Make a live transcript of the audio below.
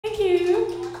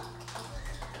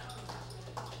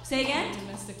Say again?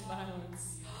 Domestic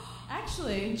violence.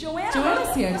 Actually,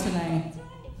 Joanna's here tonight.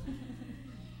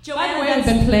 Joanna, By the way, I've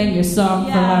been playing your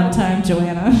song for a long time,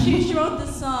 Joanna. She wrote the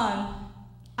song.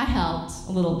 I helped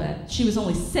a little bit. She was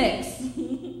only 6. How's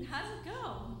it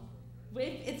go?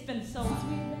 It's been so long.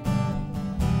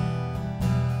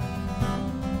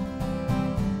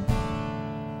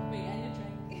 Wait, I need a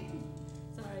drink.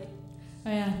 Sorry.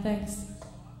 Oh yeah, thanks.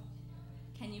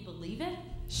 Can you believe it?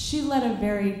 She led a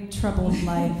very troubled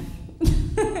life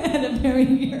at a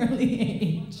very early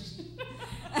age.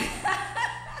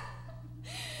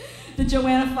 The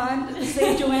Joanna Fund, the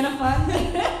Save Joanna Fund.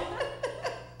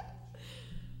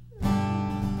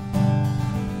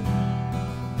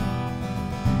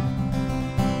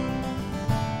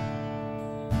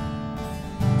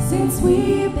 Since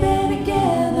we've been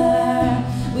together,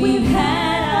 we've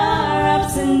had our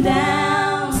ups and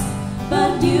downs,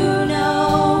 but you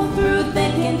know, through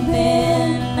thick and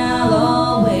thin, I'll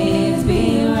always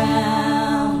be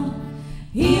around.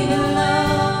 Even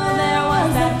though there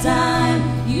was that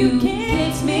time you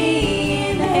kicked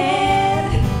me in the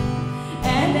head,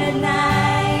 and at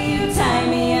night you tie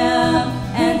me up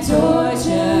and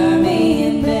torture me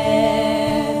in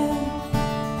bed.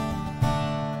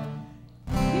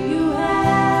 You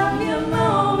have your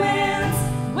moments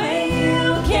when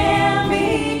you can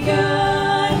be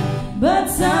good, but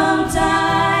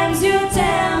sometimes your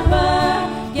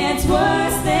temper gets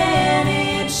worse than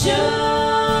it should.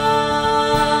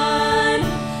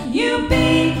 You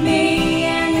beat me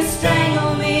and you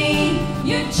strangle me,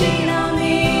 you cheat on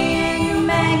me and you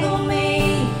mangle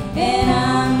me, and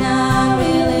I'm not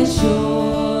really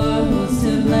sure who's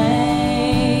to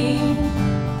blame.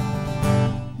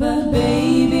 But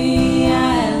baby,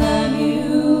 I love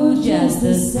you just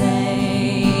the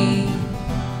same.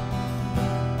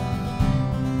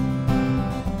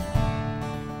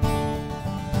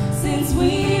 Since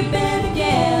we've been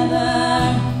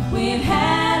together, we've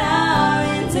had our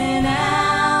ins and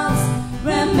outs.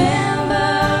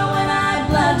 Remember when I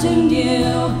bludgeoned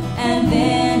you and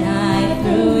then I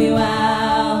threw you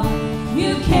out?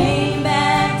 You came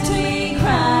back to me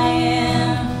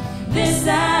crying, this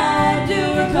I do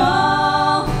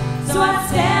recall. So I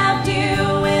stabbed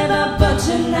you with a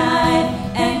butcher knife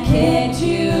and kicked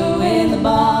you in the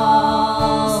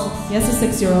balls. Yes, a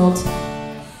 6-year-old.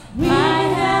 I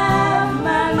have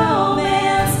my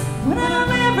moments when I'm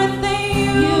everything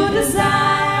you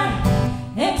desire,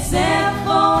 except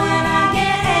for when I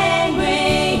get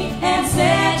angry and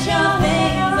set your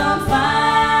things on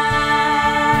fire.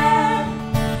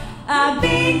 I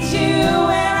beat you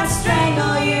and I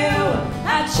strangle you, I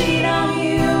cheat on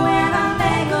you and I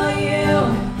mangle you,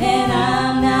 and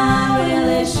I'm not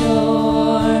really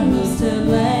sure who's to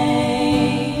blame.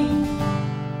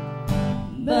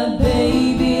 But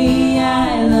baby,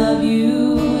 I love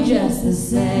you just the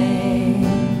same.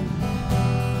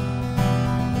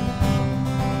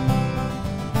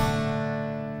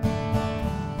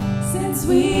 Since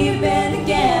we've been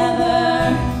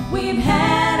together, we've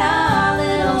had our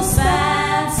little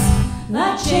spats,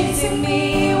 like chasing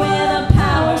me with a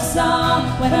power saw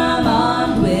when I'm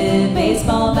armed with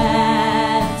baseball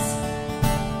bats.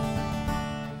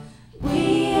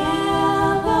 We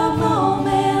have our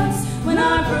moments when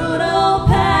our brutal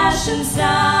passion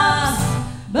stops,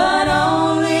 but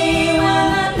only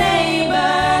when the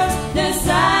neighbors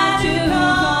decide to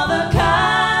call the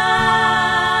cops.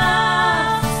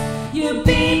 You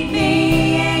beat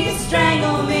me and you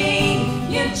strangle me,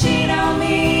 you cheat on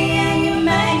me and you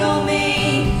mangle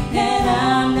me, and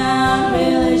I'm not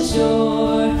really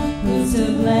sure who's to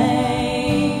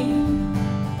blame.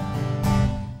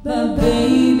 But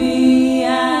baby, I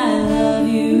love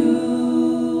you.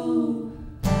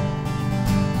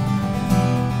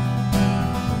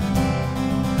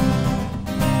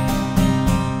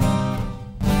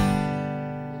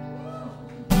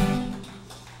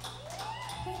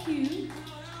 Thank you.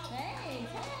 Hey,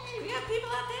 we got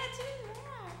people out there too.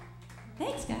 Yeah.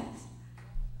 Thanks, guys.